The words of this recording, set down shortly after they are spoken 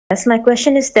My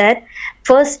question is that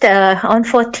first, on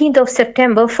 14th of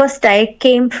September, first I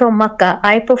came from Makkah.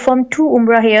 I performed 2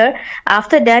 umrah here.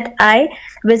 After that, I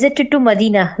visited to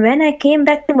Madinah. When I came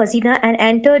back to Madinah and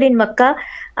entered in Makkah,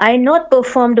 I not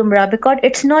performed umrah because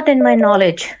it's not in my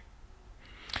knowledge.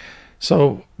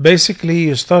 So basically,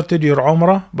 you started your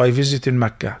umrah by visiting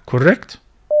Mecca, correct?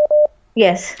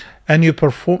 Yes. And you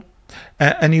perform 2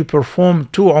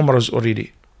 umrahs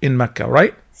already in Mecca,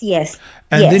 right? Yes.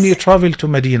 And yes. then you travel to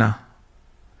Medina.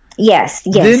 Yes.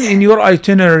 Yes. Then in your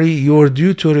itinerary, you were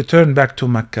due to return back to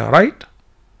Mecca, right?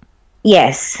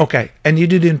 Yes. Okay. And you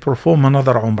didn't perform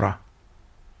another umrah.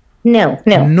 No.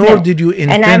 Nor did you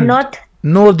intend. And I'm not.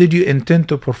 Nor did you intend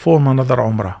to perform another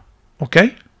umrah.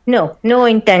 Okay. No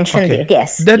intention there.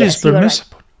 Yes. That is yes,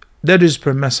 permissible. Right. That is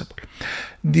permissible.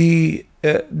 The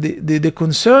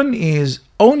concern is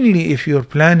only if you're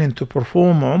planning to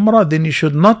perform umrah, then you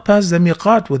should not pass the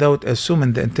miqat without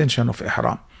assuming the intention of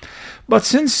ihram. But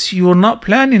since you're not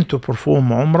planning to perform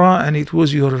umrah and it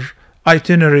was your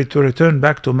itinerary to return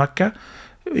back to Mecca,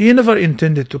 you never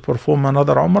intended to perform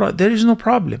another umrah, there is no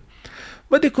problem.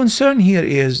 But the concern here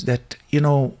is that,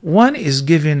 one is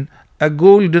given a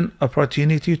golden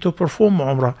opportunity to perform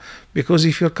umrah, because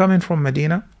if you're coming from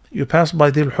Medina, you pass by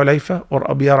Dhul Hulayfa or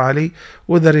Abiyar Ali,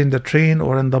 whether in the train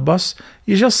or in the bus,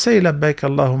 you just say Labbaik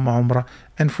Allahumma Umrah.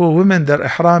 And for women, their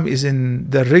ihram is in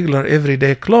their regular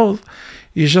everyday clothes.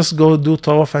 You just go do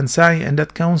tawaf and sa'i, and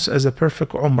that counts as a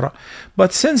perfect umrah.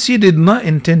 But since you did not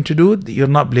intend to do it, you're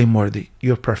not blameworthy.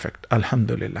 You're perfect.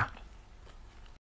 Alhamdulillah.